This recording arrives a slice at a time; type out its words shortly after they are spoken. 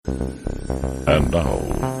And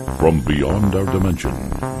now, from beyond our dimension,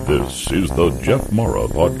 this is the Jeff Mara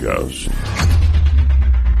Podcast.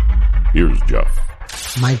 Here's Jeff.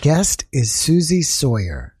 My guest is Susie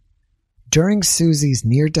Sawyer. During Susie's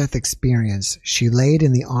near-death experience, she laid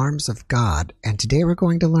in the arms of God, and today we're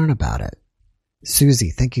going to learn about it. Susie,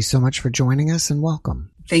 thank you so much for joining us and welcome.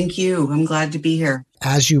 Thank you. I'm glad to be here.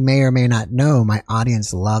 As you may or may not know, my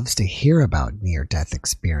audience loves to hear about near-death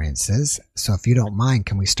experiences. So if you don't mind,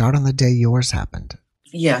 can we start on the day yours happened?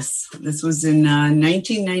 Yes. This was in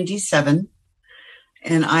 1997,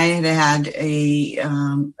 and I had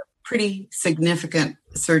a pretty significant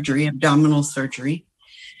surgery, abdominal surgery.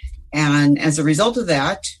 And as a result of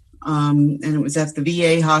that, and it was at the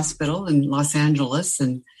VA hospital in Los Angeles,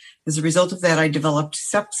 and as a result of that, I developed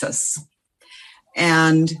sepsis.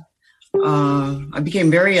 And I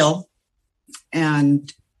became very ill,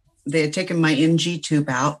 and they had taken my NG tube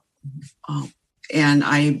out, and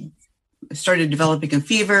I started developing a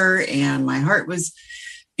fever, and my heart was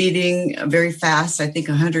beating very fast, I think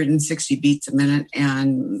 160 beats a minute,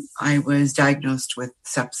 and I was diagnosed with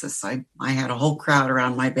sepsis. I had a whole crowd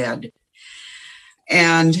around my bed.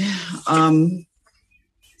 And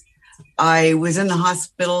I was in the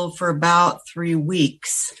hospital for about 3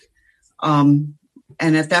 weeks.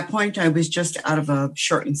 And at that point, I was just out of a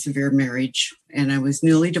short and severe marriage, and I was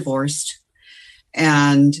newly divorced.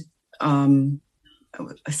 And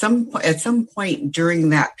at some point during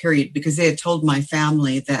that period, because they had told my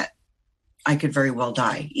family that I could very well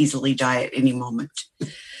easily die at any moment,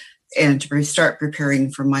 and to start preparing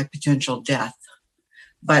for my potential death.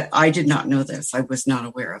 But I did not know this. I was not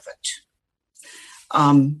aware of it.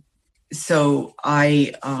 So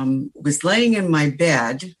I was laying in my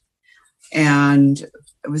bed, and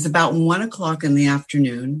it was about 1 o'clock in the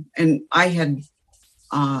afternoon, and I had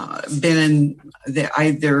been in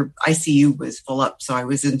their ICU was full up, so I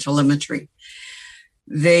was in telemetry.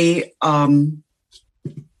 They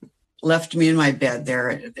left me in my bed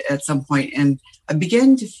there at some point, and I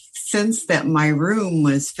began to sense that my room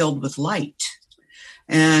was filled with light.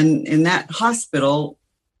 And in that hospital,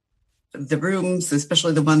 the rooms,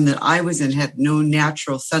 especially the one that I was in, had no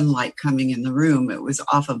natural sunlight coming in the room. It was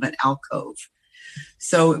off of an alcove.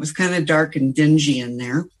 So it was kind of dark and dingy in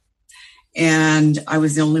there. And I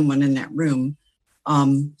was the only one in that room.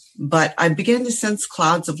 But I began to sense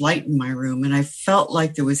clouds of light in my room, and I felt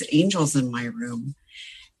like there was angels in my room.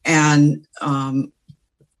 And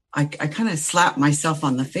I kind of slapped myself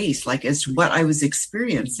on the face, like as to what I was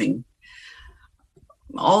experiencing.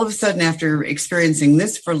 All of a sudden, after experiencing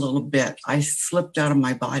this for a little bit, I slipped out of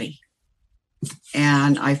my body.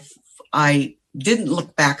 And I didn't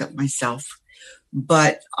look back at myself,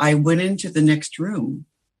 but I went into the next room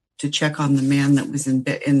to check on the man that was in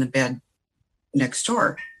the bed next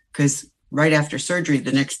door. Because right after surgery,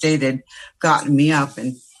 the next day, they'd gotten me up,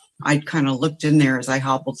 and I kind of looked in there as I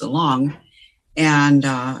hobbled along. And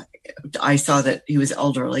I saw that he was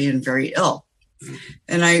elderly and very ill.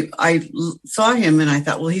 And I saw him, and I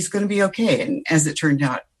thought, well, he's going to be okay. And as it turned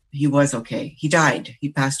out, he was okay. He died. He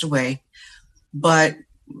passed away. But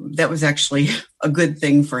that was actually a good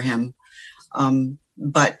thing for him.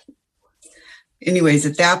 But anyways,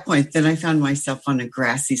 at that point, then I found myself on a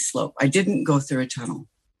grassy slope. I didn't go through a tunnel,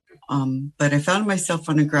 but I found myself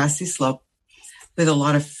on a grassy slope with a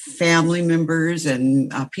lot of family members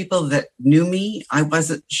and people that knew me. I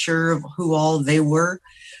wasn't sure of who all they were,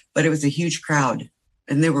 but it was a huge crowd,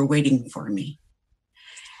 and they were waiting for me.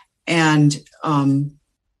 And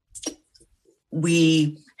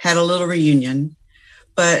we had a little reunion.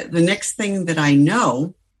 But the next thing that I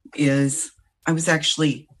know is I was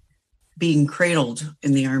actually being cradled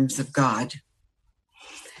in the arms of God.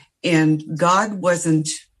 And God wasn't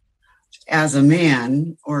as a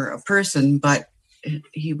man or a person, but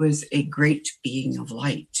he was a great being of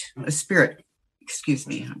light, a spirit. Excuse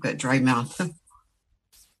me, I've got dry mouth.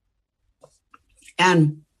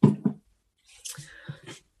 And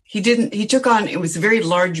he took on, it was a very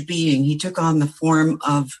large being. He took on the form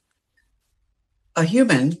of a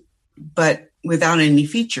human, but without any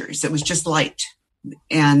features. It was just light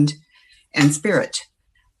and spirit.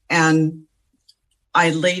 And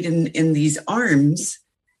I laid in these arms,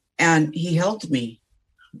 and he held me.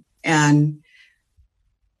 And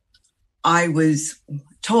I was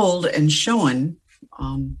told and shown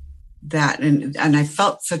that, and I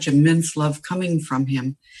felt such immense love coming from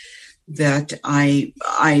him that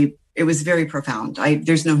it was very profound.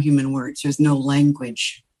 There's no human words. There's no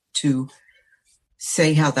language to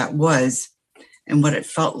say how that was and what it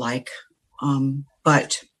felt like.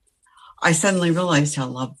 But I suddenly realized how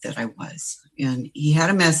loved that I was. And he had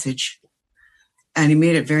a message, and he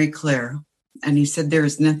made it very clear. And he said, there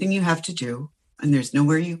is nothing you have to do. and there's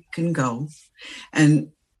nowhere you can go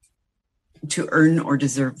and to earn or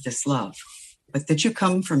deserve this love, but that you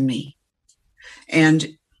come from me.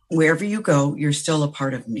 And wherever you go, you're still a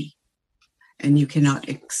part of me. And you cannot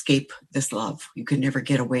escape this love. You can never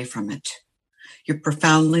get away from it. You're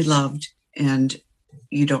profoundly loved, and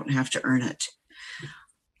you don't have to earn it.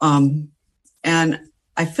 And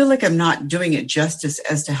I feel like I'm not doing it justice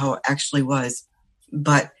as to how it actually was.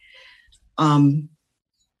 But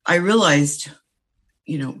I realized,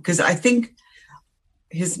 because I think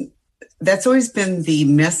that's always been the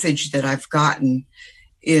message that I've gotten,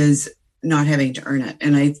 is not having to earn it.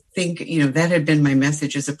 And I think, that had been my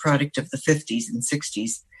message as a product of the 50s and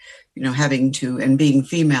 60s, having to, and being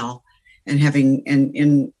female and having, and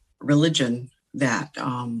in religion, that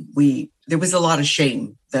there was a lot of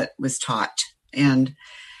shame that was taught. And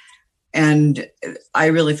I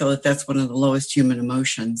really feel that that's one of the lowest human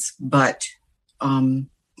emotions. But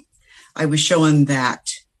I was shown that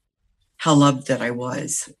how loved that I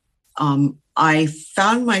was. I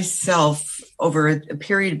found myself over a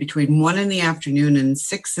period between 1 PM and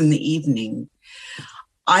 6 PM.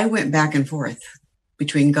 I went back and forth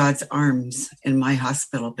between God's arms in my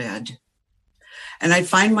hospital bed. And I'd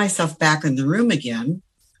find myself back in the room again.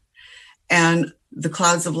 And the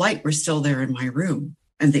clouds of light were still there in my room,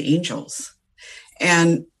 and the angels.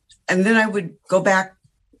 And then I would go back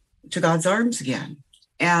to God's arms again.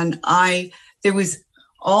 And there was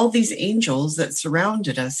all these angels that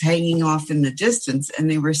surrounded us hanging off in the distance, and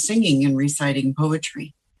they were singing and reciting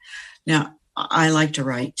poetry. Now, I like to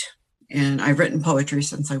write, and I've written poetry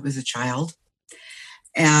since I was a child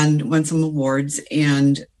and won some awards,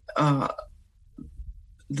 and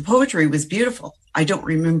the poetry was beautiful. I don't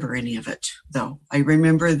remember any of it, though. I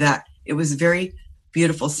remember that it was very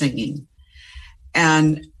beautiful singing.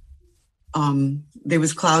 And there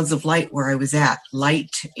was clouds of light where I was at,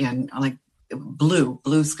 light and like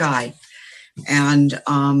blue sky. And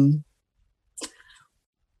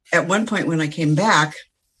at one point when I came back,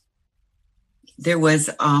 there was,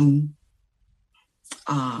 I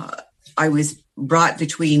was brought to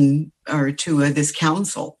this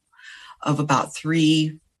council of about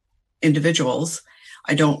 3 individuals.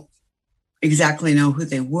 I don't exactly know who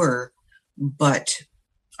they were, but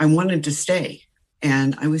I wanted to stay.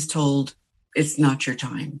 And I was told, it's not your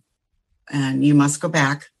time and you must go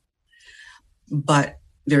back. But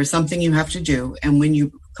there's something you have to do. And when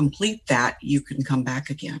you complete that, you can come back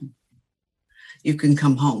again. You can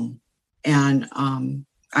come home. And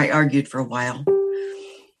I argued for a while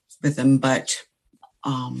with them, but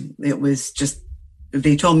it was just,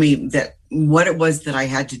 they told me that what it was that I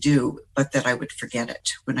had to do, but that I would forget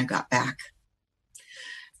it when I got back.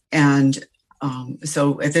 And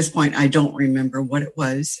so at this point, I don't remember what it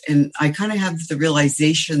was. And I kind of have the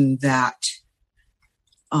realization that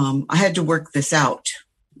I had to work this out.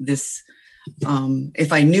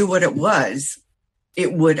 If I knew what it was,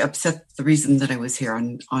 it would upset the reason that I was here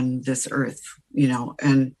on this earth,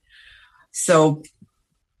 And so,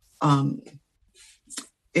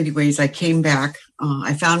 anyways, I came back.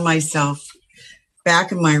 I found myself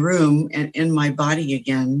back in my room and in my body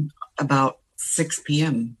again about 6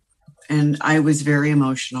 PM. And I was very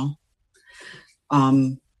emotional.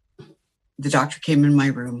 The doctor came in my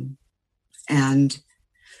room and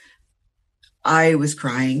I was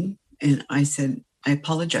crying, and I said, I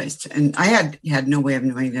apologized. And I had no way of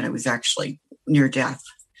knowing that I was actually near death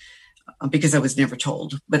because I was never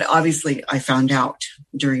told. But obviously I found out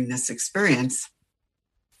during this experience.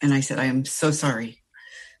 And I said, I am so sorry.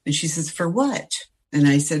 And she says, for what? And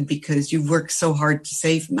I said, because you've worked so hard to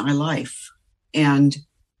save my life. And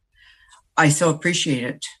I so appreciate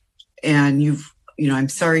it. And I'm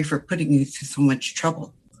sorry for putting you through so much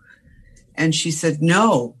trouble. And she said,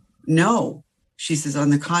 no. She says, on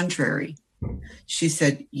the contrary. She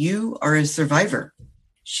said, you are a survivor.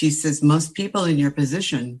 She says, most people in your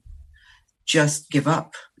position just give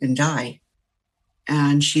up and die.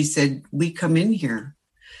 And she said, we come in here.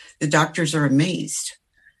 The doctors are amazed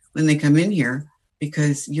when they come in here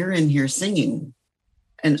because you're in here singing.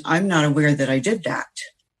 And I'm not aware that I did that.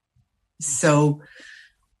 So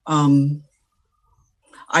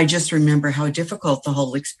I just remember how difficult the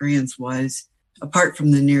whole experience was, apart from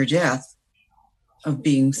the near death of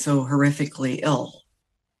being so horrifically ill.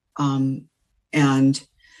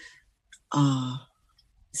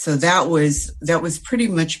 So that was pretty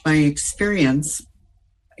much my experience.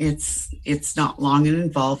 It's not long and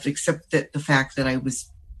involved, except that the fact that I was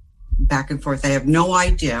back and forth. I have no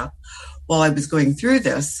idea while I was going through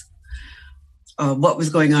this, what was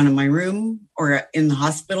going on in my room or in the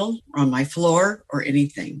hospital or on my floor or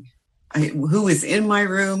anything. Who was in my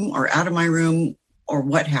room or out of my room or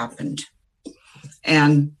what happened.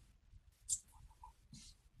 And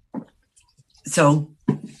so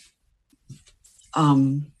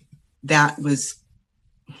that was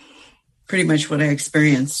pretty much what I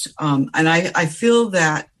experienced. And I feel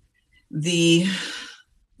that the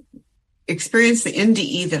experience, the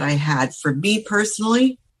NDE that I had, for me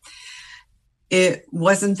personally, it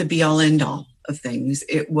wasn't the be all end all of things.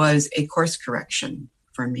 It was a course correction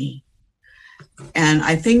for me. And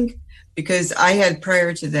I think because I had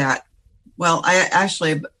prior to that,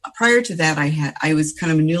 prior to that, I was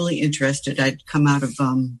kind of newly interested. I'd come out of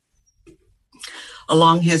a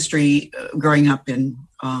long history growing up in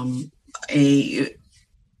a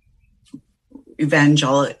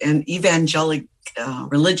evangelic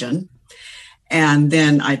religion. And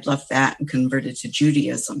then I'd left that and converted to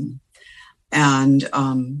Judaism, and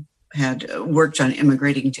had worked on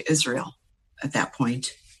immigrating to Israel at that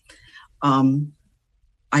point.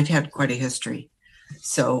 I'd had quite a history.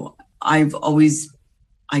 So I've always,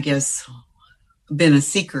 I guess, been a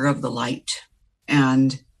seeker of the light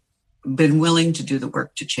and been willing to do the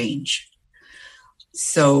work to change.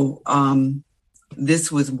 So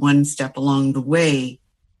this was one step along the way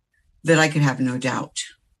that I could have no doubt.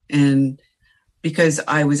 And because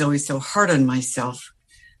I was always so hard on myself,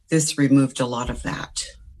 this removed a lot of that.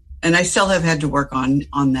 And I still have had to work on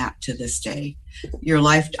that to this day. Your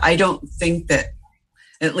life, I don't think that,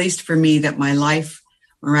 at least for me, that my life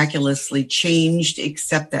miraculously changed,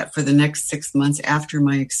 except that for the next 6 months after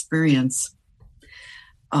my experience,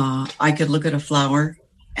 I could look at a flower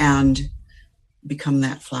and become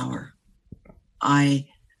that flower. I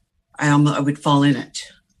would fall in it,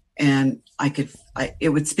 and it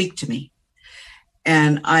would speak to me.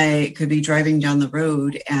 And I could be driving down the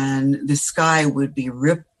road, and the sky would be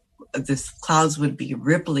the clouds would be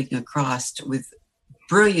rippling across with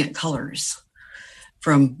brilliant colors,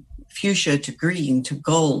 from fuchsia to green to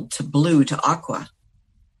gold to blue to aqua,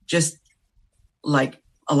 just like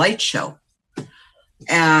a light show.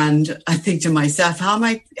 And I think to myself, how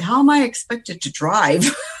am I expected to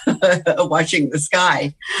drive watching the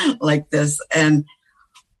sky like this? And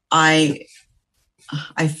I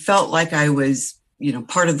felt like I was,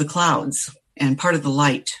 part of the clouds and part of the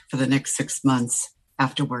light for the next 6 months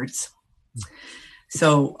afterwards.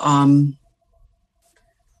 So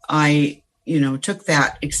I took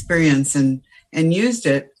that experience and used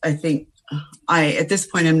it. I think at this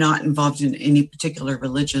point, I'm not involved in any particular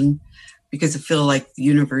religion, because I feel like the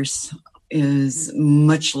universe is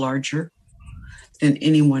much larger than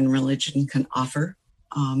any one religion can offer.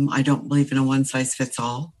 I don't believe in a one size fits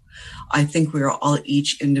all. I think we are all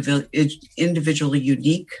each individually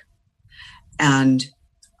unique. And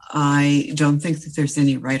I don't think that there's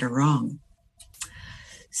any right or wrong.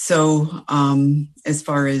 So as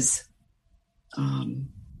far as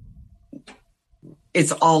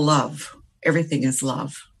it's all love, everything is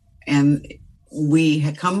love. And we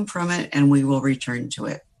have come from it, and we will return to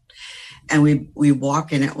it. And we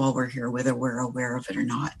walk in it while we're here, whether we're aware of it or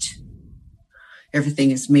not.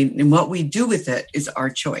 Everything is made, and what we do with it is our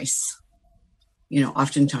choice.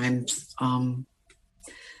 Oftentimes,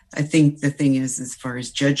 I think the thing is, as far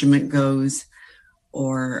as judgment goes,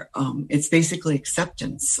 or it's basically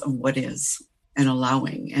acceptance of what is and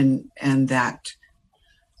allowing. And that,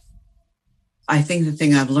 I think the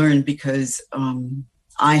thing I've learned, because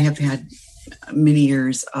I have had many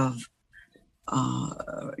years of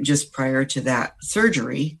just prior to that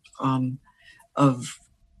surgery of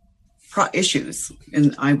issues.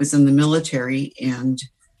 And I was in the military and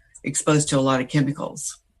exposed to a lot of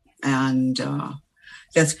chemicals. And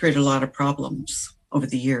that's created a lot of problems over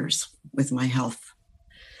the years with my health.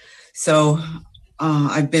 So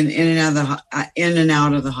I've been in and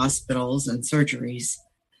out of the hospitals and surgeries.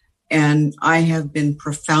 And I have been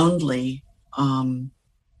profoundly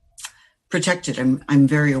protected. I'm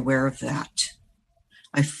very aware of that.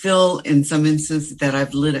 I feel in some instances that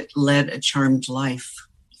I've led a charmed life.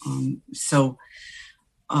 So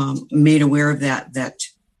made aware of that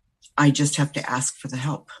I just have to ask for the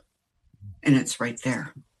help, and it's right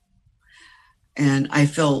there. And I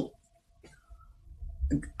feel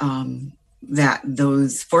that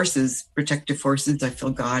those forces, protective forces, I feel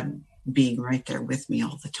God being right there with me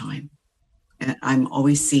all the time. And I'm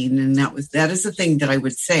always seen. And that is the thing that I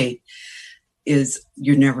would say is,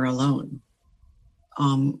 you're never alone.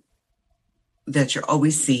 That you're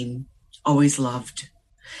always seen, always loved.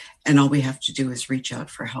 And all we have to do is reach out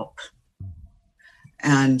for help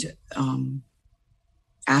and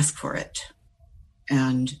ask for it.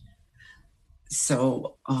 And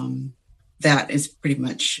so that is pretty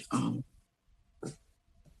much,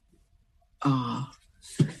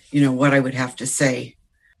 what I would have to say.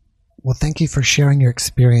 Well, thank you for sharing your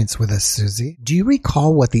experience with us, Susie. Do you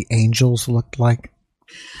recall what the angels looked like?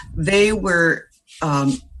 They were,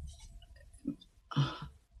 I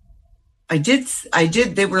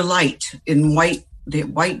did, they were light in white,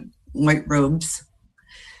 white robes,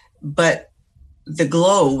 but the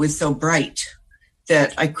glow was so bright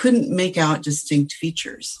that I couldn't make out distinct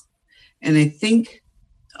features. And I think,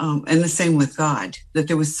 and the same with God, that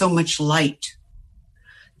there was so much light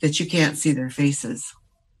that you can't see their faces.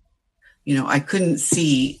 You know, I couldn't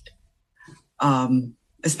see,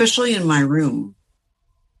 especially in my room.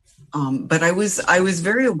 But I was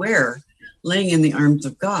very aware, laying in the arms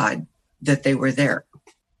of God, that they were there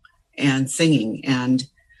and singing, and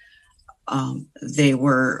they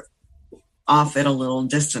were off at a little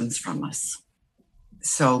distance from us.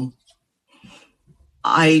 So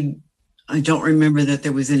I don't remember that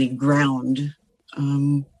there was any ground,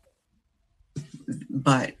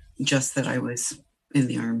 but just that I was in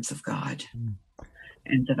the arms of God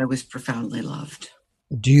and that I was profoundly loved.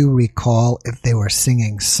 Do you recall if they were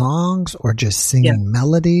singing songs or just singing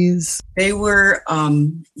melodies? They were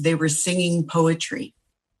singing poetry,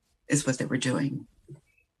 is what they were doing.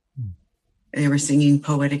 They were singing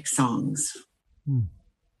poetic songs.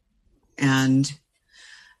 And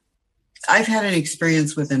I've had an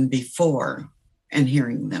experience with them before and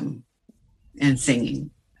hearing them and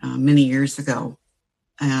singing many years ago.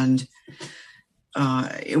 And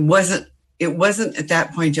it wasn't at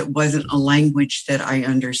that point, it wasn't a language that I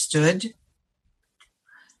understood,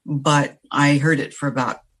 but I heard it for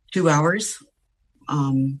about 2 hours.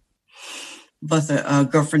 Both a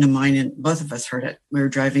girlfriend of mine and both of us heard it. We were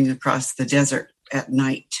driving across the desert at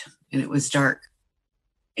night and it was dark,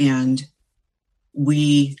 and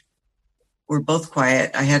we were both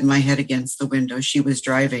quiet. I had my head against the window. She was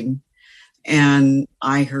driving, and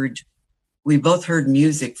we both heard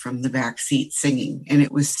music from the back seat singing, and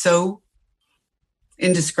it was so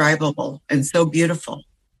indescribable and so beautiful.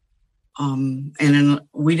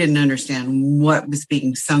 We didn't understand what was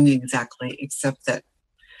being sung exactly, except that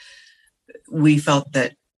we felt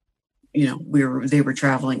that, you know, they were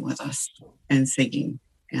traveling with us and singing,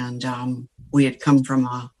 and we had come from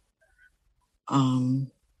a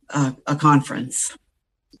conference,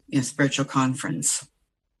 a spiritual conference,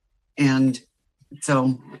 and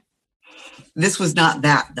so this was not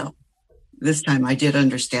that, though. This time I did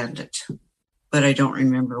understand it, but I don't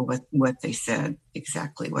remember what they said,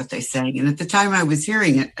 exactly what they sang. And at the time I was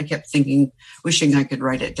hearing it, I kept thinking, wishing I could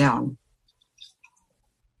write it down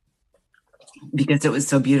because it was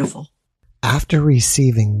so beautiful. After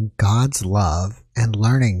receiving God's love and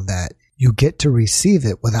learning that you get to receive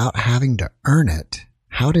it without having to earn it,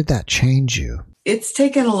 how did that change you? It's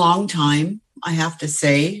taken a long time, I have to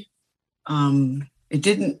say.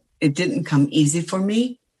 It didn't come easy for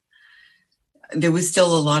me. There was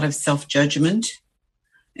still a lot of self-judgment,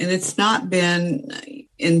 and it's not been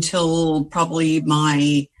until probably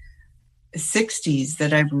my 60s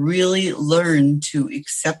that I've really learned to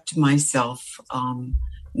accept myself,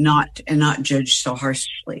 not judge so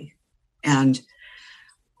harshly. And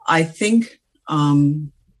I think,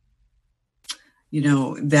 that,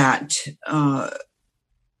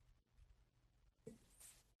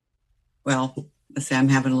 let's say I'm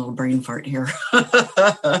having a little brain fart here,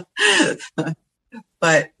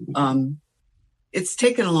 but it's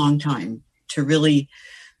taken a long time to really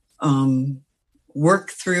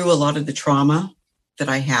work through a lot of the trauma that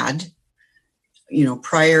I had,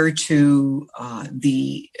 prior to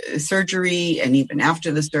the surgery and even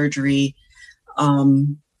after the surgery.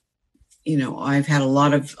 I've had a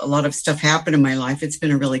lot of stuff happen in my life. It's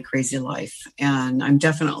been a really crazy life, and I'm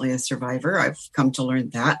definitely a survivor. I've come to learn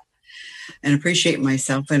that and appreciate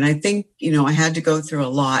myself. And I think, I had to go through a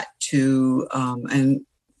lot to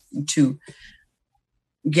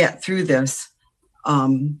get through this,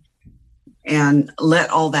 and let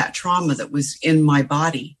all that trauma that was in my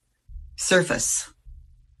body surface.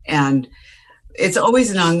 And it's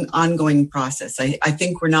always an ongoing process. I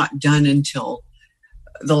think we're not done until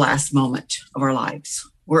the last moment of our lives.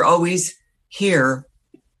 We're always here,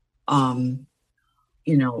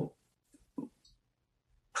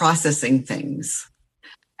 processing things,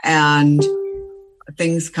 and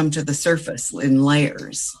things come to the surface in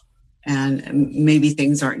layers, and maybe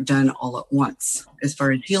things aren't done all at once as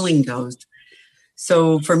far as healing goes.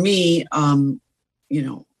 So for me, I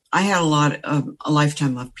had a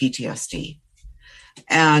lifetime of PTSD,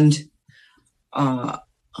 and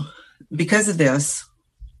because of this,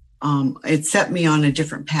 it set me on a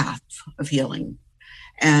different path of healing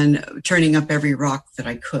and turning up every rock that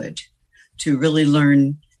I could to really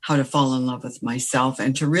learn how to fall in love with myself,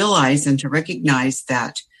 and to realize and to recognize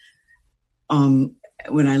that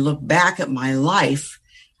when I look back at my life,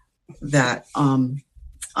 that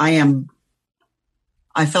I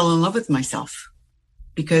fell in love with myself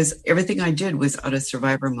because everything I did was out of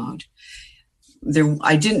survivor mode.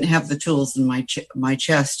 I didn't have the tools in my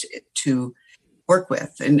chest to work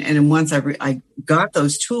with, and once I got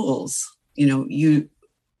those tools, and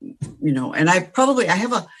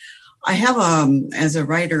I have as a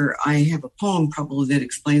writer, I have a poem probably that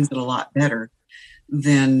explains it a lot better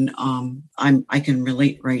than I can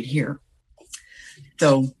relate right here.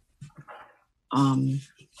 So I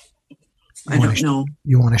don't know.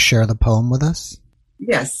 You want to share the poem with us?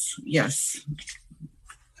 Yes.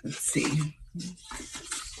 Let's see.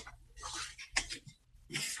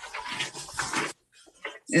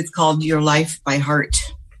 It's called Your Life by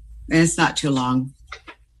Heart, and it's not too long.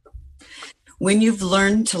 When you've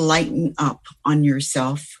learned to lighten up on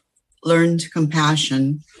yourself, learned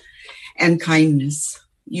compassion and kindness,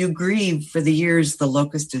 you grieve for the years the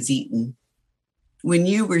locust has eaten. When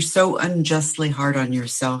you were so unjustly hard on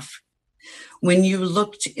yourself, when you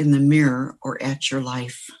looked in the mirror or at your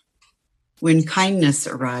life, when kindness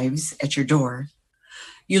arrives at your door,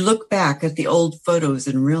 you look back at the old photos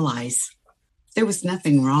and realize there was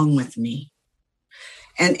nothing wrong with me.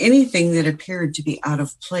 And anything that appeared to be out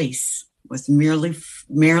of place was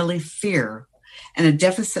merely fear and a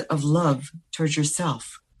deficit of love towards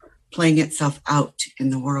yourself, playing itself out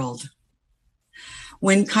in the world.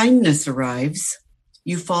 When kindness arrives,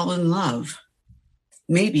 you fall in love,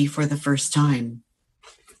 maybe for the first time.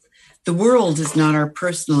 The world is not our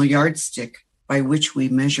personal yardstick by which we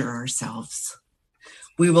measure ourselves.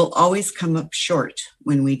 We will always come up short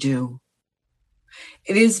when we do.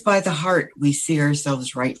 It is by the heart we see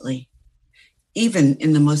ourselves rightly, even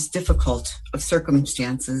in the most difficult of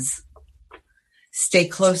circumstances. Stay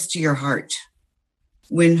close to your heart.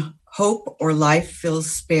 When hope or life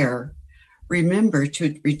feels spare, remember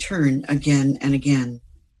to return again and again.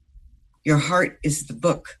 Your heart is the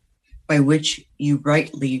book by which you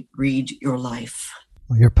rightly read your life.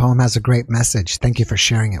 Well, your poem has a great message. Thank you for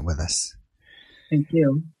sharing it with us. Thank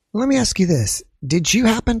you. Let me ask you this. Did you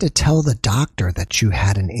happen to tell the doctor that you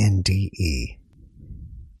had an NDE?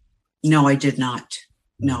 No, I did not.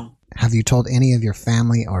 No. Have you told any of your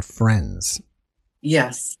family or friends?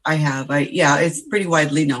 Yes, I have. It's pretty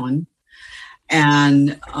widely known.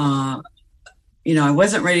 And, I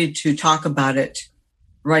wasn't ready to talk about it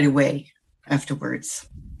right away afterwards.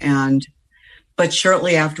 But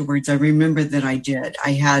shortly afterwards, I remember that I did.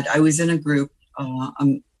 I was in a group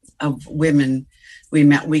of women. We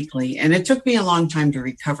met weekly, and it took me a long time to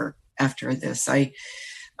recover after this.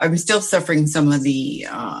 I'm still suffering some of the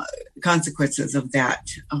consequences of that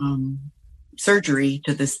surgery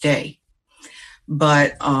to this day.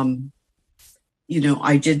 But,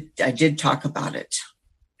 I did talk about it,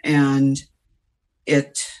 and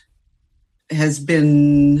it has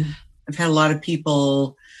been, I've had a lot of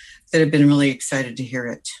people that have been really excited to hear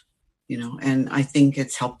it, and I think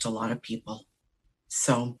it's helped a lot of people.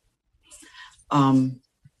 So, I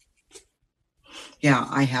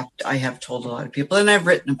have told a lot of people, and I've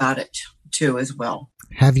written about it too as well.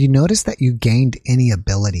 Have you noticed that you gained any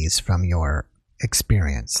abilities from your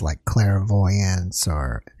experience, like clairvoyance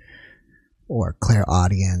or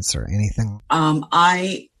clairaudience or anything?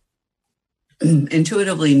 I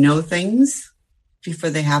intuitively know things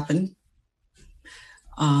before they happen.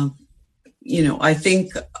 I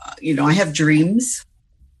think, I have dreams,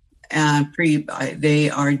 and they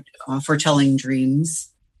are foretelling dreams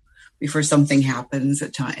before something happens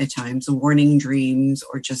at times, warning dreams,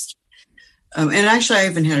 or just, and actually I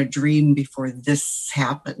even had a dream before this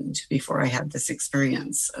happened, before I had this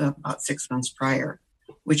experience about 6 months prior,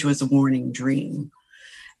 which was a warning dream.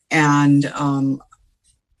 And, and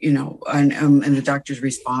the doctor's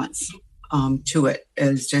response to it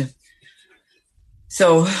as to,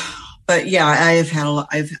 so, but yeah, I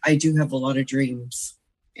do have a lot of dreams,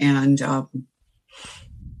 and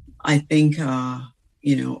I think,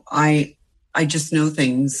 I just know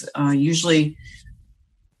things. Usually,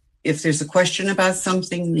 if there's a question about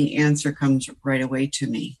something, the answer comes right away to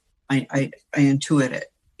me. I intuit it,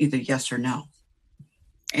 either yes or no.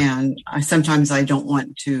 And sometimes I don't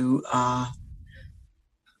want to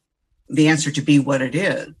the answer to be what it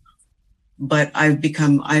is, but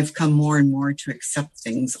I've come more and more to accept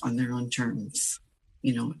things on their own terms,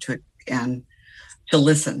 to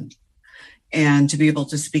listen and to be able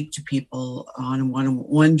to speak to people on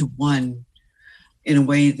one-to-one in a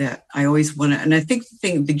way that I always want to. And I think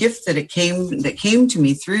the gift that came to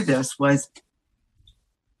me through this was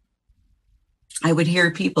I would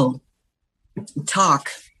hear people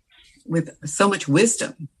talk with so much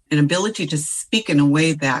wisdom and ability to speak in a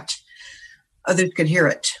way that others could hear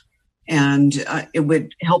it, and it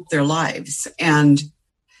would help their lives. And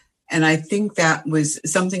I think that was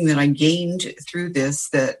something that I gained through this,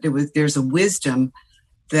 that there's a wisdom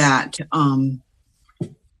that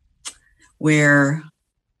where,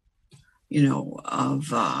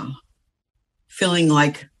 of feeling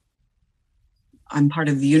like I'm part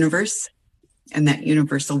of the universe, and that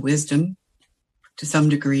universal wisdom to some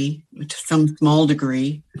degree, to some small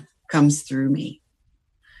degree, comes through me.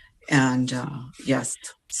 And yes,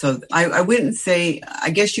 so I wouldn't say, I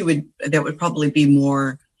guess that would probably be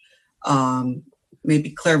more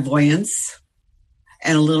maybe clairvoyance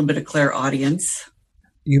and a little bit of clairaudience.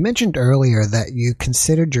 You mentioned earlier that you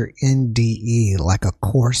considered your NDE like a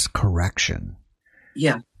course correction.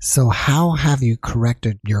 Yeah. So how have you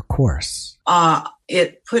corrected your course?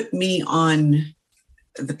 It put me on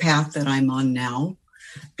the path that I'm on now,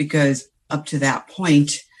 because up to that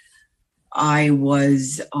point, I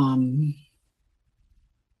was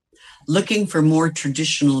looking for more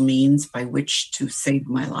traditional means by which to save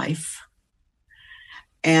my life.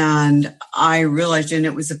 And I realized, and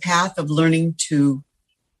it was a path of learning to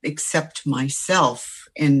accept myself,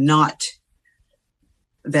 and not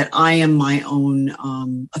that I am my own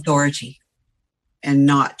authority, and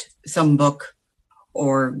not some book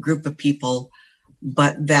or group of people,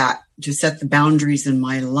 but that to set the boundaries in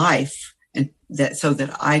my life, and that so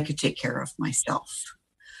that I could take care of myself,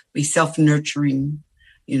 be self-nurturing,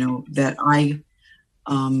 that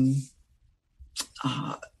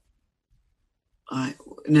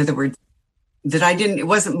in other words, that it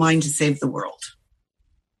wasn't mine to save the world.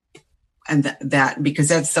 And that because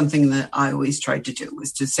that's something that I always tried to do,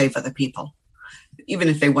 was to save other people, even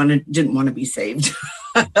if they didn't want to be saved.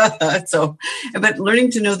 So, but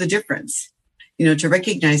learning to know the difference, to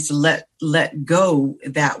recognize, to let go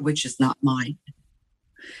that which is not mine,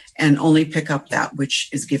 and only pick up that which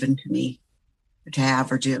is given to me to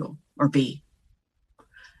have or do or be,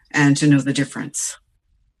 and to know the difference.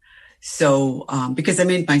 So, because I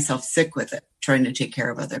made myself sick with it, trying to take care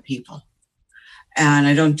of other people. And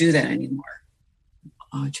I don't do that anymore.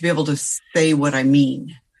 To be able to say what I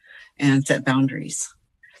mean and set boundaries.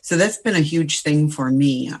 So that's been a huge thing for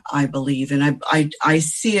me, I believe. And I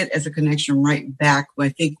see it as a connection right back. I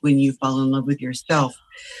think when you fall in love with yourself,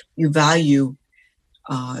 you value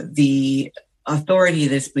the authority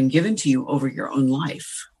that's been given to you over your own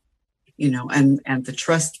life, and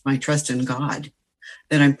my trust in God,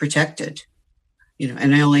 that I'm protected,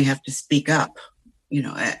 and I only have to speak up,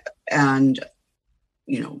 and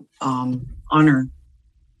honor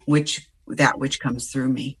that which comes through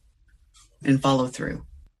me, and follow through.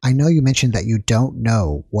 I know you mentioned that you don't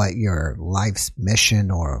know what your life's mission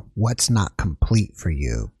or what's not complete for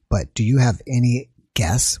you, but do you have any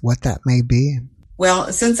guess what that may be?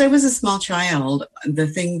 Well, since I was a small child, the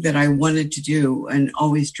thing that I wanted to do and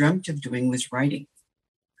always dreamt of doing was writing.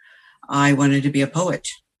 I wanted to be a poet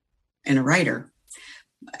and a writer.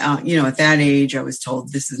 At that age, I was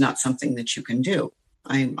told this is not something that you can do.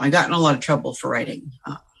 I got in a lot of trouble for writing.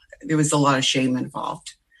 There was a lot of shame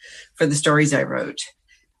involved for the stories I wrote.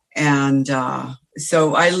 And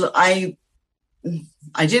so I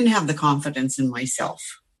didn't have the confidence in myself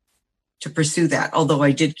to pursue that, although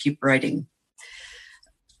I did keep writing.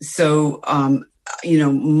 So,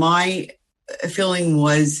 my feeling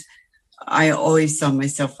was I always saw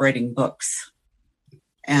myself writing books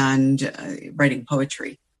and writing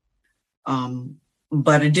poetry.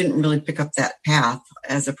 But I didn't really pick up that path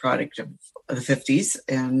as a product of the 50s.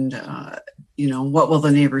 And, what will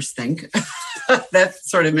the neighbors think? That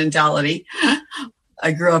sort of mentality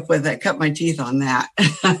I grew up with. I cut my teeth on that.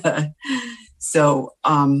 So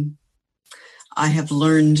I have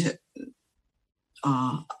learned,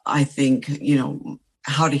 I think,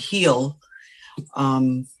 how to heal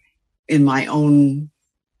in my own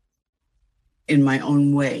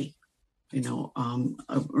way,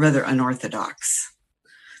 rather unorthodox,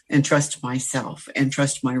 and trust myself, and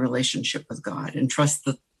trust my relationship with God, and trust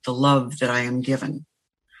the love that I am given.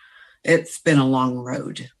 It's been a long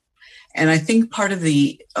road. And I think part of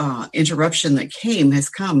the interruption that has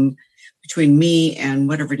come between me and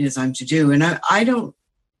whatever it is I'm to do. And I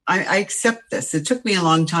accept this. It took me a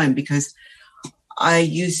long time, because I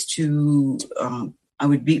used to, I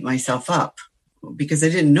would beat myself up because I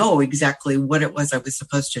didn't know exactly what it was I was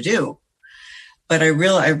supposed to do. But I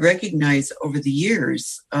recognize over the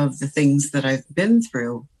years of the things that I've been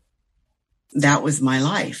through, that was my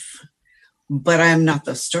life. But I am not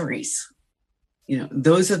those stories.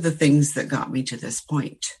 Those are the things that got me to this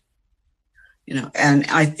point. And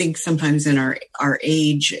I think sometimes in our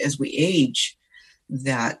age, as we age,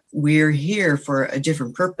 that we're here for a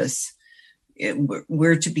different purpose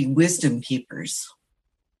we're to be wisdom keepers.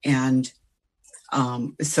 And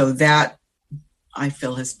so that I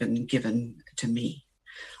feel has been given to me.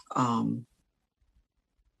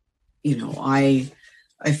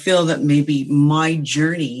 I feel that maybe my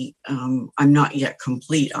journey, I'm not yet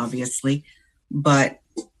complete, obviously, but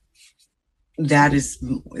that is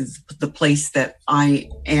the place that I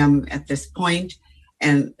am at this point,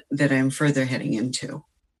 and that I'm further heading into.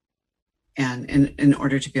 And in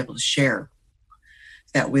order to be able to share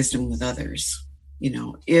that wisdom with others,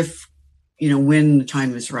 when the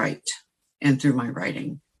time is right, and through my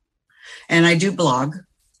writing. And I do blog.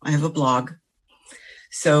 I have a blog.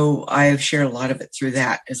 So I've shared a lot of it through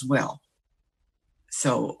that as well.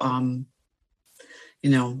 So,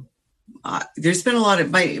 there's been a lot of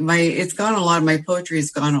my poetry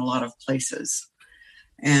has gone a lot of places,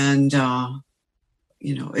 and,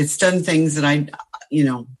 it's done things that I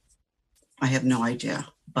have no idea,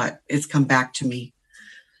 but it's come back to me.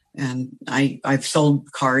 And I've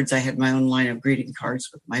sold cards. I had my own line of greeting cards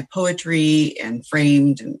with my poetry and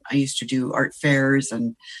framed, and I used to do art fairs,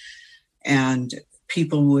 and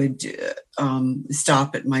people would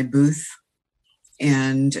stop at my booth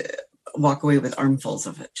and walk away with armfuls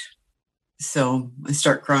of it. So I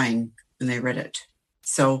start crying when they read it.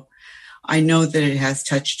 So I know that it has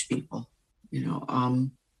touched people,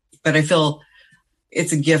 but I feel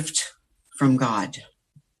it's a gift from God.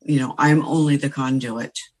 I'm only the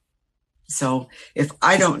conduit. So if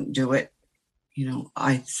I don't do it,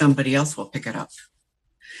 somebody else will pick it up.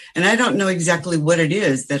 And I don't know exactly what it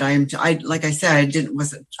is that like I said,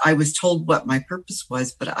 I was told what my purpose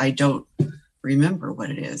was, but I don't remember what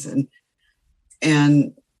it is.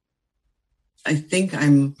 And I think I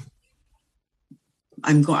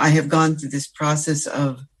have gone through this process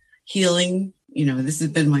of healing. This has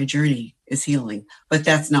been my journey, is healing, but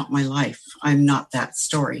that's not my life. I'm not that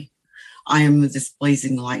story. I am this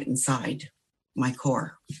blazing light inside my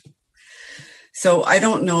core. So I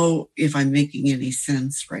don't know if I'm making any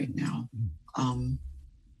sense right now.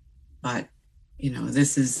 But,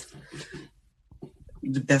 this is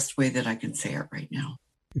the best way that I can say it right now.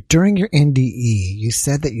 During your NDE, you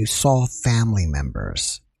said that you saw family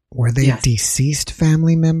members. Were they deceased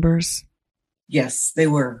family members? Yes, they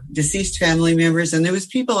were deceased family members. And there was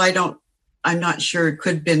people I'm not sure, it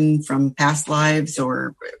could have been from past lives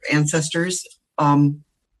or ancestors.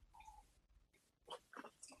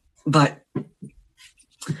 But,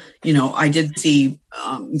 I did see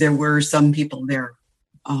there were some people there.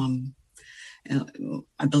 And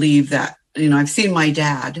I believe that, I've seen my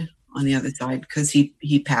dad on the other side, because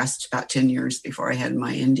he passed about 10 years before I had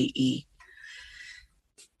my NDE.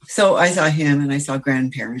 So I saw him, and I saw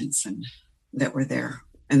grandparents that were there.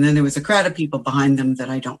 And then there was a crowd of people behind them that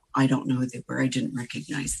I don't know who they were. I didn't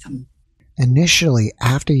recognize them. Initially,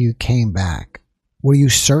 after you came back, were you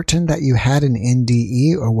certain that you had an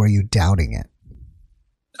NDE, or were you doubting it?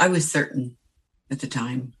 I was certain at the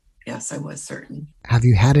time. Yes, I was certain. Have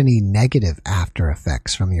you had any negative after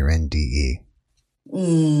effects from your NDE?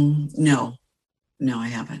 No, I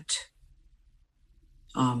haven't.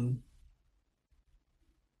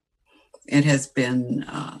 It has been,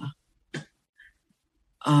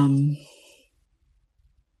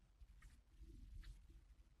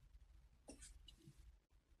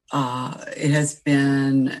 it has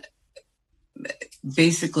been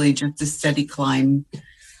basically just a steady climb.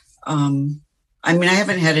 I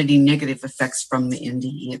haven't had any negative effects from the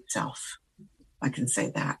NDE itself. I can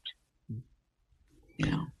say that.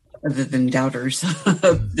 Other than doubters.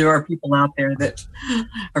 There are people out there that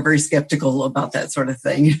are very skeptical about that sort of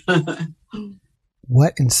thing.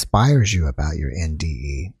 What inspires you about your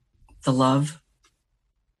NDE? The love.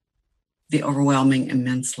 The overwhelming,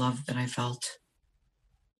 immense love that I felt.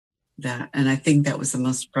 And I think that was the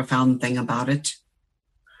most profound thing about it.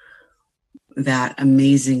 That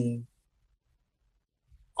amazing,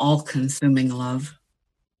 all-consuming love.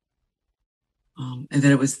 And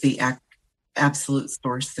that it was the absolute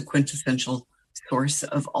source, the quintessential source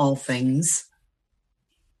of all things.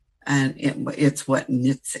 And it's what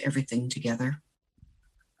knits everything together.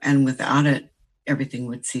 And without it, everything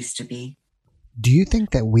would cease to be. Do you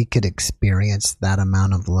think that we could experience that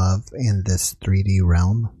amount of love in this 3D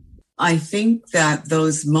realm? I think that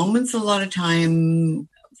those moments, a lot of time,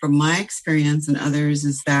 from my experience and others,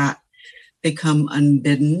 is that they come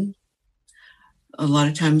unbidden. A lot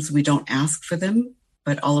of times we don't ask for them,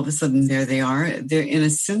 but all of a sudden there they are. They're, in a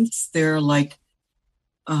sense, they're like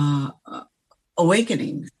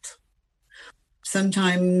awakenings.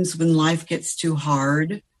 Sometimes when life gets too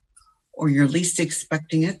hard or you're least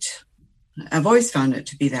expecting it, I've always found it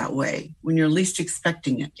to be that way. When you're least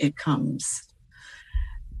expecting it, it comes.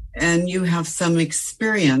 and you have some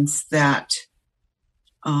experience that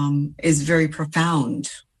is very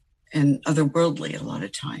profound and otherworldly a lot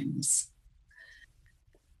of times,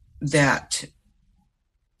 that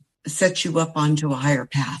sets you up onto a higher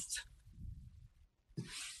path.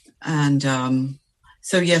 And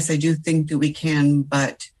so, yes, I do think that we can,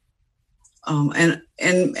 but and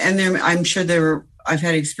there, I'm sure I've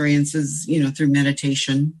had experiences, through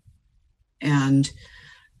meditation, and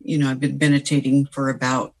I've been meditating for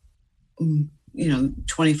about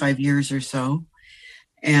 25 years or so,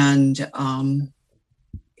 and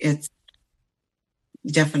it's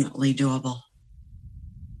definitely doable.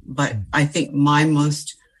 But I think my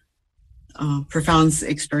most profound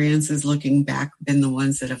experiences looking back have been the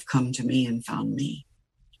ones that have come to me and found me.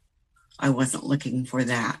 I wasn't looking for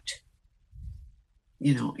that,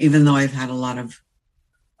 even though I've had a lot of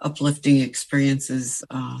uplifting experiences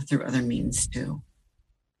through other means too,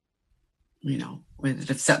 that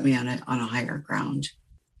have set me on a higher ground.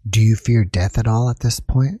 Do you fear death at all at this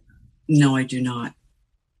point? No, I do not.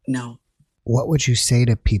 No. What would you say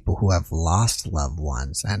to people who have lost loved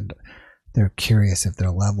ones and they're curious if their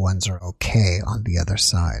loved ones are okay on the other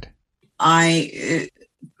side? I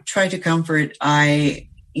try to comfort. I'm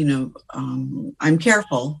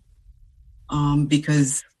careful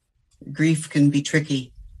because grief can be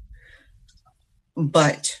tricky.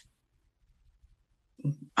 But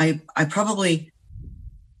I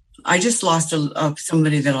just lost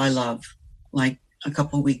somebody that I love, like a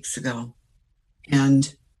couple of weeks ago,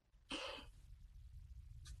 and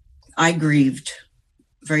I grieved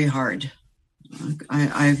very hard.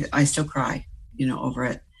 I still cry, over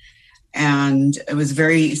it, and it was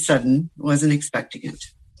very sudden. Wasn't expecting it,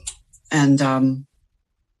 and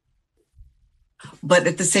but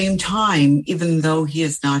at the same time, even though he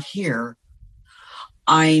is not here,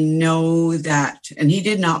 I know that, and he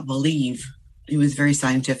did not believe. He was very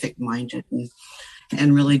scientific minded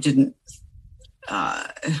and really didn't,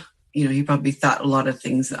 he probably thought a lot of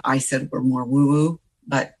things that I said were more woo woo,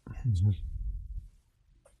 but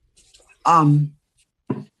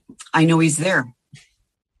I know he's there,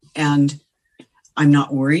 and I'm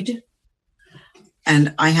not worried.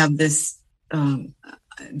 And I have this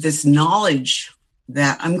knowledge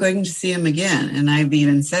that I'm going to see him again. And I've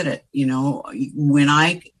even said it,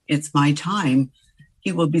 when it's my time,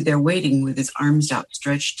 he will be there waiting with his arms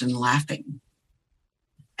outstretched and laughing.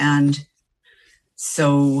 And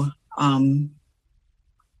so I'm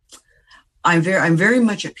very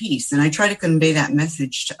much at peace. And I try to convey that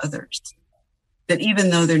message to others, that even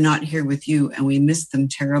though they're not here with you and we miss them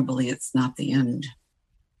terribly, it's not the end.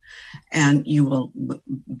 And you will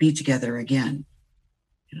be together again.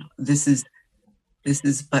 This is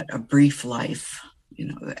but a brief life,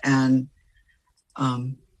 and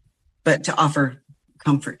but to offer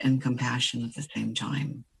comfort and compassion at the same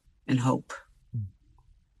time, and hope,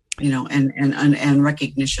 and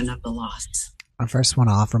recognition of the loss. I first want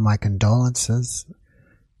to offer my condolences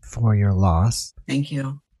for your loss. Thank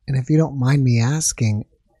you. And if you don't mind me asking,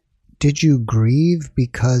 did you grieve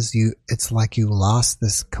because it's like you lost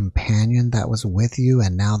this companion that was with you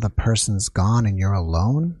and now the person's gone and you're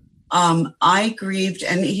alone? I grieved,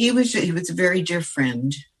 and he was a very dear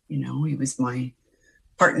friend. He was my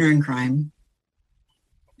partner in crime,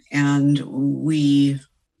 and we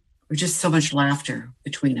were just so much laughter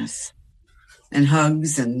between us, and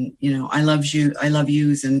hugs, and I love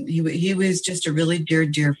yous, and he was just a really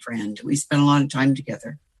dear friend. We spent a lot of time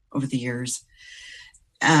together over the years,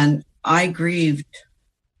 and I grieved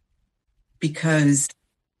because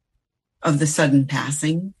of the sudden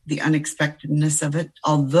passing, the unexpectedness of it.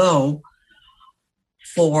 Although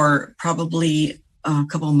for probably a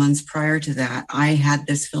couple of months prior to that, I had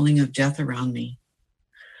this feeling of death around me.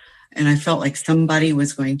 And I felt like somebody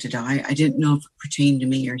was going to die. I didn't know if it pertained to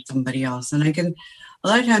me or somebody else. And a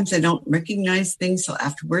lot of times I don't recognize things till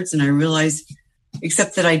afterwards. And I realize,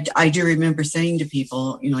 except that I do remember saying to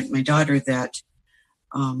people, like my daughter, that,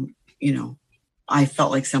 I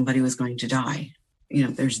felt like somebody was going to die.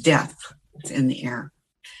 There's death in the air,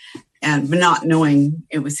 but not knowing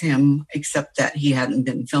it was him, except that he hadn't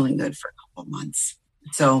been feeling good for a couple of months.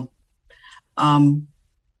 So,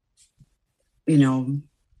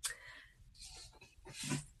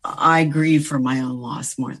 I grieve for my own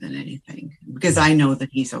loss more than anything, because I know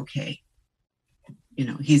that he's okay.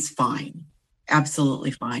 He's fine,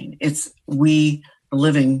 absolutely fine. It's we, the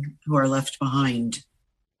living, who are left behind,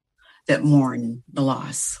 that mourn the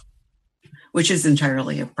loss, which is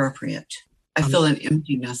entirely appropriate. I feel an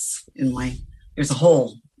emptiness in there's a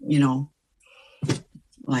hole,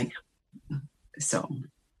 so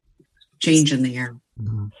change in the air.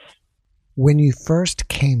 When you first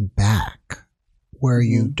came back, were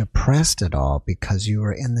you depressed at all because you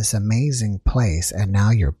were in this amazing place and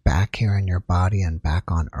now you're back here in your body and back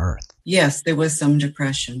on earth? Yes, there was some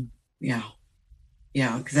depression. Yeah.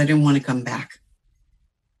 Yeah, because I didn't want to come back.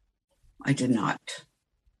 I did not.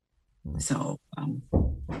 So,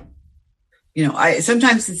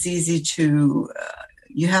 sometimes it's easy to,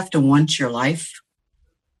 you have to want your life.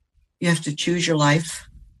 You have to choose your life.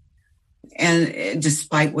 And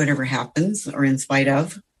despite whatever happens or in spite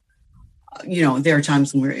of, there are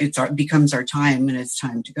times where it becomes our time and it's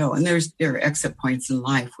time to go. And there are exit points in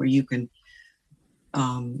life where you can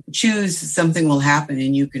choose, something will happen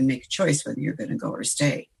and you can make a choice whether you're going to go or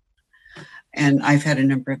stay. And I've had a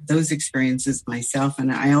number of those experiences myself.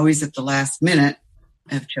 And I always at the last minute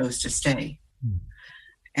have chose to stay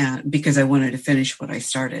and because I wanted to finish what I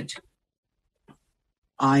started.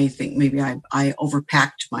 I think maybe I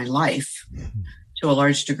overpacked my life to a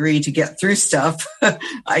large degree to get through stuff.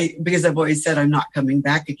 Because I've always said I'm not coming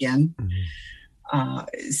back again.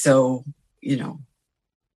 So,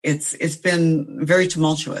 it's been very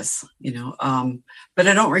tumultuous, but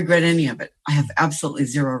I don't regret any of it. I have absolutely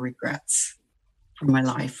zero regrets for my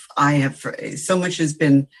life. I have, so much has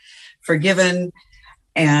been forgiven,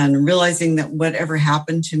 and realizing that whatever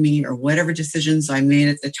happened to me or whatever decisions I made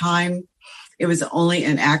at the time, it was only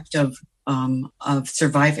an act of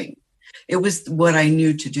surviving. It was what I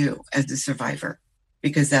knew to do as a survivor,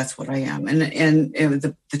 because that's what I am. And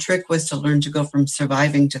the trick was to learn to go from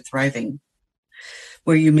surviving to thriving,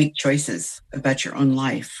 where you make choices about your own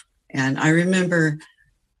life. And I remember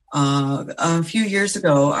a few years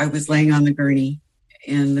ago, I was laying on the gurney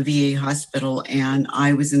in the VA hospital, and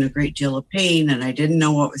I was in a great deal of pain, and I didn't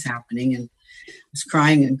know what was happening, and I was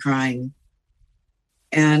crying and crying.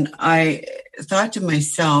 And I thought to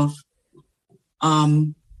myself,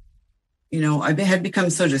 I had become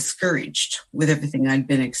so discouraged with everything I'd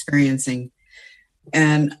been experiencing.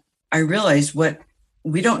 And I realized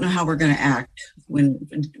we don't know how we're going to act when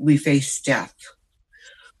we face death.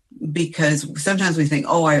 Because sometimes we think,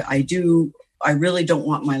 I really don't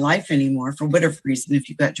want my life anymore for whatever reason. If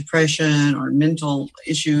you've got depression or mental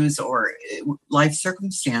issues or life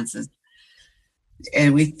circumstances,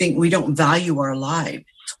 and we think we don't value our lives,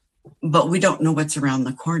 but we don't know what's around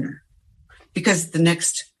the corner, because the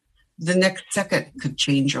next second could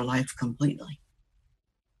change your life completely.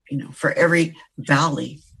 For every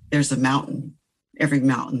valley, there's a mountain. Every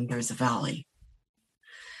mountain, there's a valley.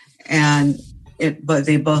 But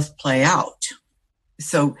they both play out.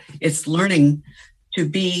 So it's learning to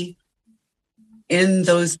be in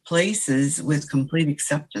those places with complete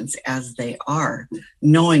acceptance as they are,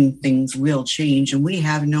 knowing things will change and we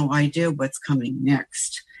have no idea what's coming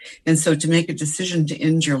next. And so to make a decision to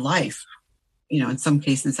end your life, in some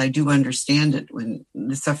cases I do understand it when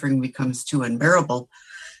the suffering becomes too unbearable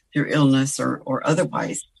through illness or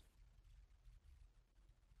otherwise.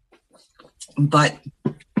 But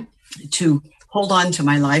to hold on to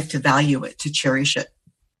my life, to value it, to cherish it,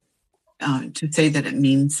 to say that it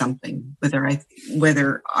means something,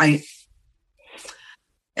 whether I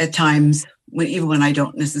at times, even when I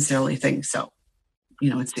don't necessarily think so,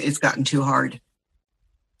 it's gotten too hard.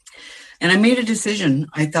 And I made a decision.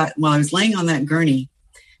 I thought, I was laying on that gurney,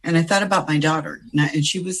 and I thought about my daughter, and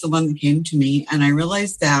she was the one that came to me. And I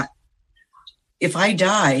realized that if I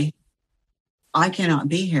die, I cannot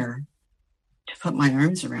be here to put my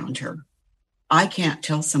arms around her. I can't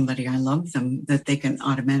tell somebody I love them that they can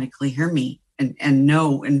automatically hear me and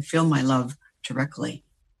know and feel my love directly.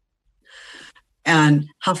 And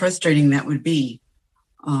how frustrating that would be.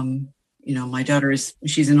 My daughter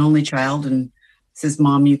she's an only child and says,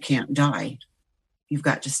 "Mom, you can't die. You've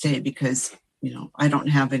got to stay because, I don't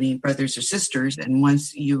have any brothers or sisters. And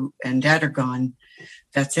once you and Dad are gone,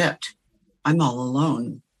 that's it. I'm all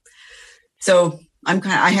alone." So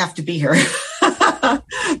I have to be here.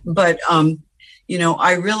 But,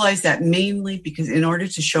 I realized that mainly because in order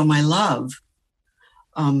to show my love,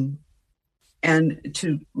 and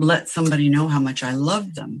to let somebody know how much I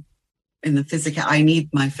love them I need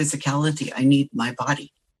my physicality. I need my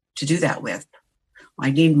body to do that with.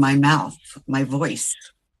 I need my mouth, my voice,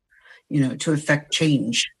 to affect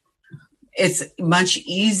change. It's much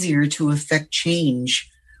easier to affect change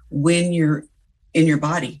when you're in your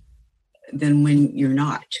body than when you're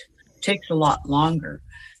not. It takes a lot longer.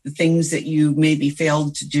 The things that you maybe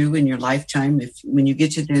failed to do in your lifetime, when you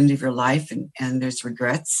get to the end of your life and there's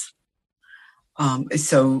regrets. I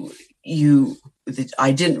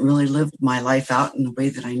didn't really live my life out in the way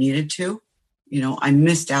that I needed to. I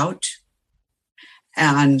missed out,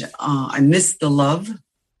 and I missed the love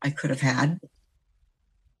I could have had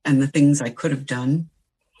and the things I could have done.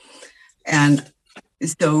 And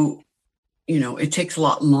so, it takes a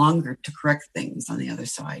lot longer to correct things on the other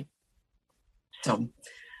side. So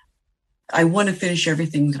I want to finish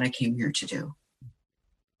everything that I came here to do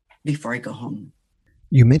before I go home.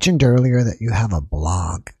 You mentioned earlier that you have a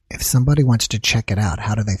blog. If somebody wants to check it out,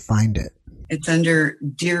 how do they find it? It's under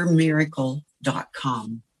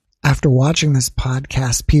dearmiracle.com. After watching this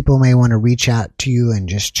podcast, people may want to reach out to you and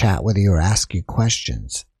just chat with you or ask you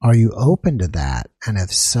questions. Are you open to that? And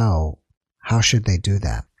if so, how should they do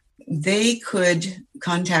that? They could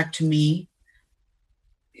contact me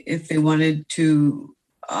if they wanted to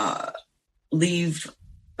leave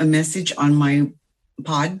a message on my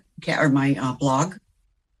podcast or my blog.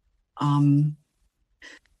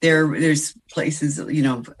 There's places,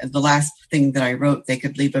 the last thing that I wrote, they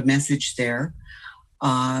could leave a message there.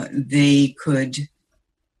 They could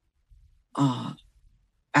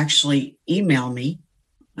actually email me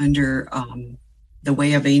under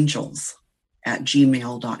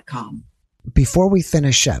thewayofangels@gmail.com. Before we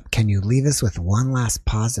finish up, can you leave us with one last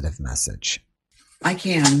positive message? I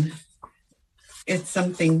can. It's a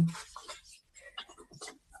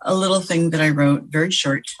little thing that I wrote, very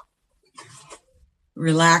short.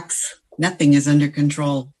 Relax. Nothing is under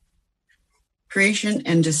control. Creation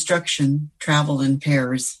and destruction travel in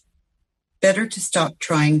pairs. Better to stop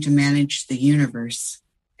trying to manage the universe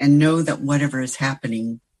and know that whatever is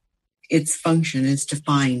happening, its function is to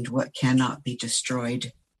find what cannot be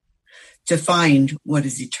destroyed, to find what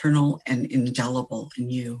is eternal and indelible in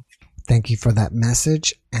you. Thank you for that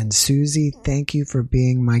message. And Susie, thank you for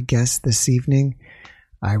being my guest this evening.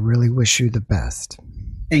 I really wish you the best.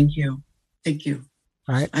 Thank you. Thank you.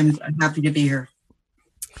 All right. I'm happy to be here.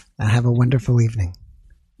 Have a wonderful evening.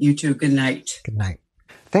 You too. Good night. Good night.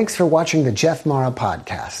 Thanks for watching the Jeff Mara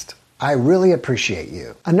podcast. I really appreciate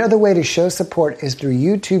you. Another way to show support is through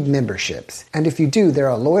YouTube memberships. And if you do, there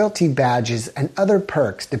are loyalty badges and other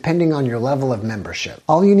perks depending on your level of membership.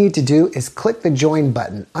 All you need to do is click the join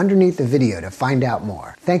button underneath the video to find out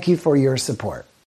more. Thank you for your support.